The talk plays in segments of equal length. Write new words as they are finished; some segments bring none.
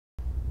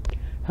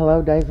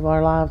Hello, Days of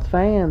Our Lives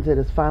fans. It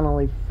is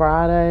finally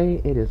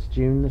Friday. It is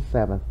June the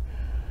 7th.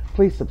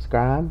 Please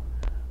subscribe.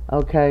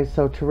 Okay,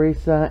 so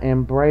Teresa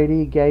and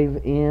Brady gave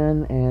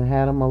in and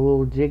had them a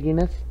little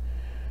jigginess.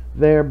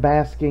 They're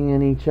basking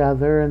in each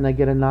other, and they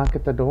get a knock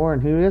at the door.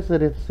 And who is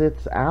it?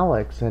 It's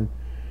Alex.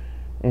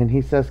 And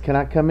he says, "Can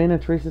I come in?"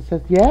 And Teresa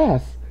says,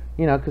 "Yes."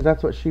 You know, because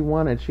that's what she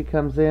wanted. She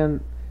comes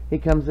in. He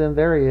comes in.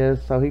 There he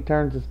is. So he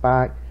turns his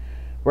back.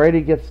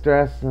 Brady gets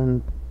dressed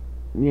and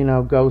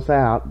goes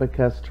out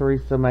because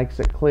Teresa makes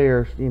it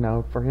clear,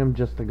 for him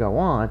just to go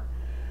on.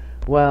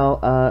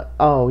 Well,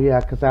 oh yeah,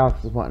 because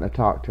Alex is wanting to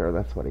talk to her.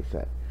 That's what he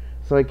said.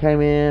 So he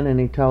came in and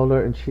he told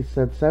her, and she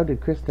said, "So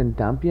did Kristen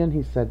dump you?" And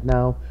he said,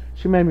 "No.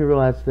 She made me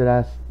realize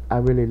that I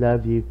really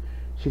love you."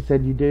 She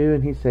said, "You do?"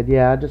 And he said,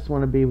 "Yeah, I just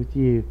want to be with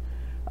you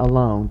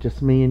alone,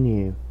 just me and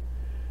you."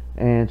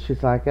 And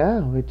she's like,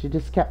 "Oh, but you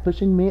just kept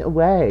pushing me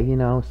away,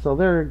 So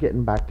they're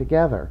getting back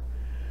together.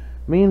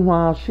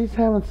 Meanwhile, she's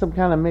having some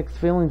kind of mixed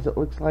feelings. It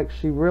looks like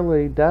she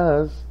really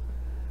does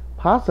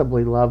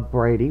possibly love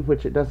Brady,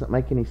 which it doesn't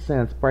make any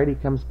sense. Brady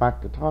comes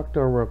back to talk to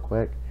her real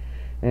quick,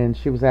 and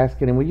she was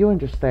asking him, "Well, you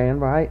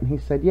understand, right?" And he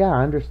said, "Yeah,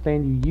 I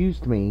understand you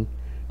used me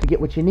to get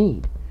what you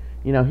need."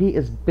 He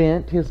is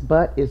bent. His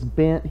butt is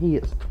bent. He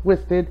is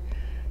twisted.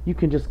 You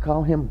can just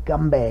call him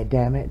Gumby,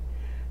 damn it.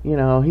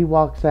 He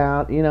walks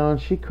out,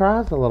 and she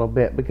cries a little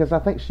bit because I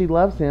think she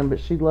loves him, but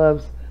she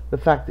loves the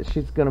fact that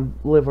she's going to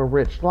live a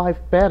rich life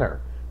better.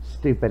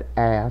 Stupid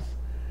ass.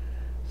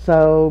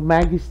 So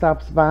Maggie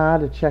stops by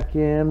to check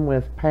in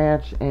with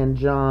Patch and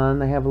John.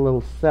 They have a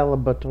little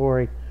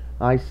celebratory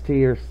iced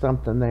tea or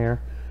something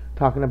there,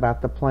 talking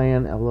about the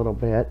plan a little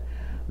bit.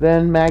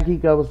 Then Maggie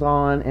goes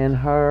on, and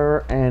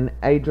her and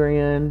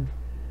Adrian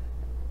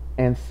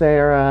and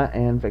Sarah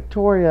and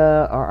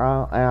Victoria are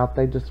all out.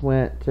 They just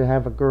went to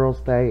have a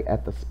girls' day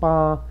at the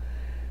spa.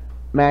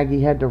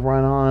 Maggie had to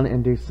run on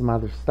and do some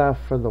other stuff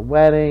for the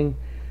wedding,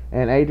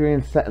 and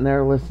Adrian's sitting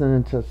there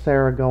listening to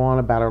Sarah go on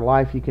about her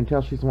life. You can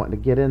tell she's wanting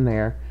to get in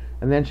there,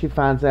 and then she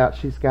finds out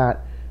she's got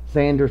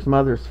Xander's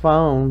mother's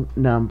phone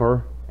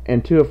number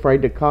and too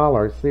afraid to call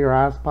her. See, her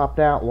eyes popped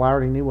out. Well, I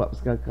already knew what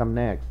was going to come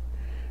next,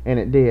 and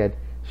it did.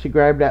 She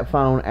grabbed that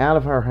phone out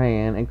of her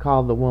hand and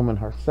called the woman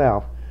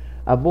herself.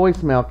 A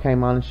voicemail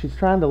came on, and she's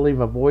trying to leave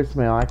a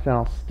voicemail, acting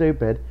all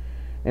stupid,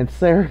 and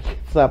Sarah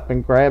gets up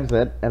and grabs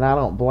it, and I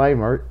don't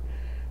blame her.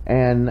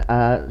 And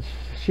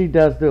she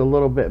does do a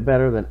little bit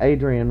better than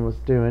Adrian was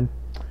doing.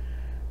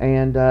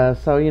 And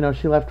so,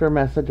 she left her a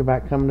message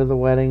about coming to the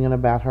wedding and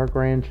about her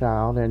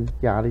grandchild and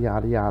yada,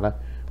 yada, yada.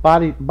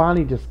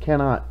 Bonnie just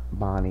cannot,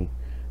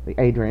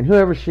 Adrian,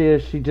 whoever she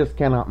is, she just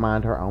cannot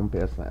mind her own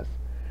business.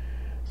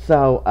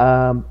 So,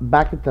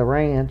 back at the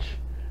ranch,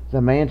 the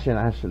mansion,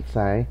 I should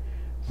say,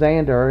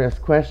 Xander is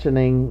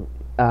questioning,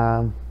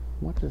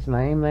 what's his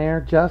name there?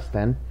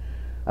 Justin,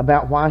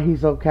 about why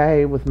he's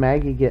okay with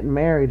Maggie getting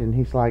married, and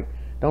he's like,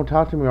 "Don't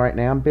talk to me right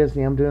now, I'm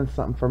busy, I'm doing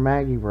something for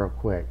Maggie real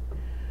quick."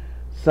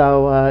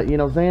 So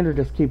Xander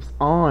just keeps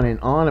on and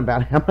on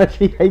about how much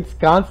he hates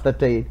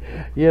Constantine.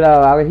 He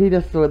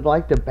just would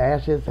like to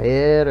bash his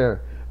head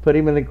or put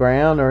him in the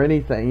ground or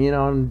anything,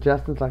 and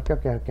Justin's like,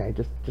 okay,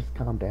 just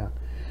calm down.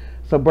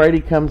 So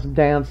Brady comes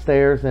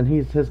downstairs, and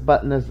his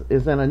button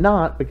is in a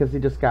knot because he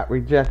just got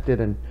rejected,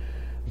 and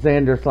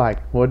Xander's like,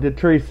 "What did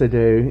Teresa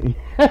do?"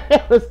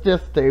 It was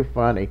just too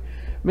funny.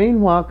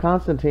 Meanwhile,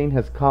 Constantine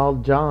has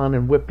called John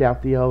and whipped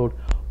out the old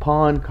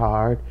pawn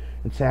card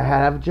and said, "I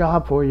have a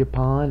job for you,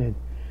 pawn."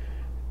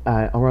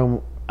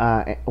 And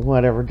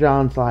whatever.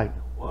 John's like,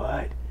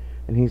 "What?"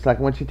 And he's like,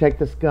 "I want you to take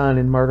this gun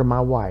and murder my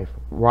wife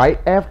right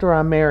after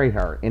I marry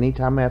her.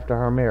 Anytime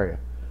after I marry her."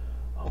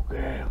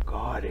 "Okay, I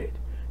got it.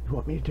 You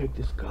want me to take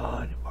this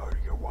gun and murder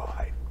your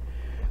wife?"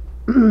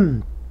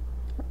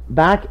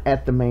 Back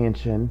at the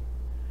mansion,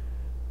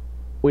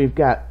 we've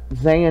got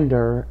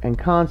Xander and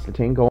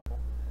Constantine going.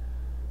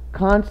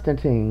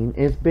 Constantine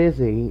is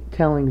busy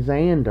telling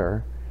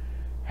Xander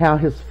how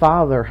his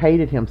father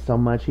hated him so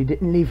much he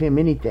didn't leave him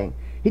anything.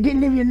 He didn't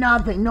leave you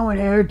nothing, no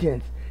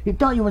inheritance. He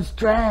thought you was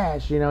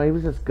trash. He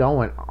was just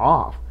going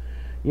off.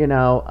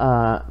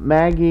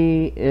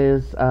 Maggie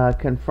is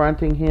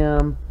confronting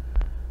him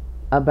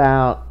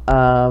about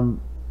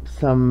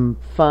some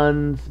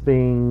funds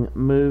being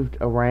moved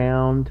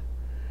around,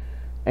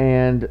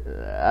 and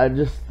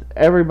just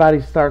everybody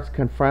starts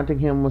confronting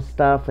him with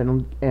stuff,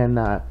 and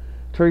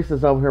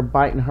Teresa's over here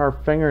biting her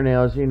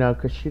fingernails,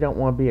 because she don't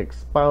want to be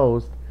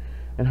exposed,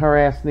 and her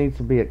ass needs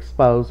to be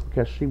exposed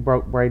because she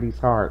broke Brady's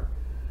heart.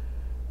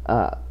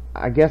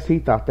 I guess he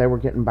thought they were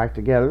getting back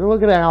together.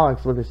 Look at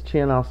Alex with his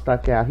chin all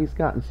stuck out. He's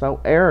gotten so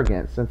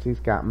arrogant since he's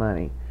got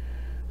money.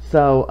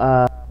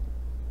 So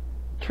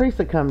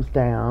Teresa comes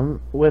down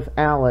with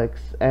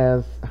Alex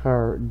as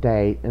her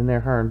date, and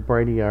her and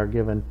Brady are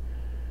giving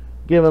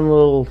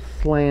little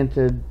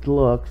slanted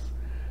looks.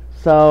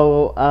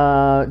 So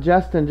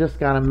Justin just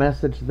got a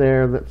message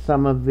there that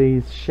some of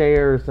these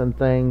shares and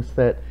things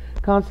that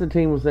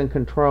Constantine was in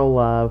control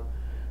of,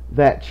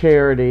 that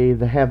charity,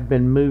 that have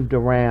been moved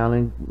around,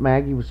 and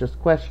Maggie was just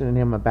questioning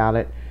him about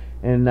it,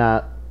 and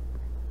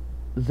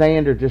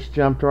Xander just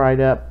jumped right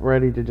up,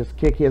 ready to just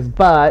kick his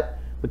butt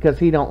because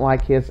he don't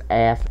like his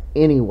ass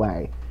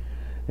anyway.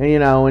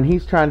 And, and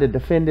he's trying to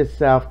defend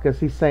himself because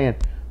he's saying,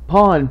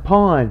 Pawn,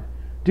 Pawn,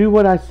 do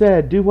what I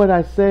said, do what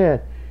I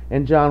said.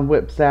 And John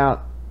whips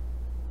out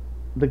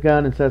the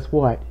gun and says,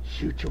 what?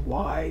 Shoot your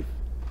wife.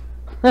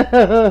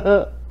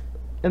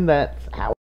 And that's how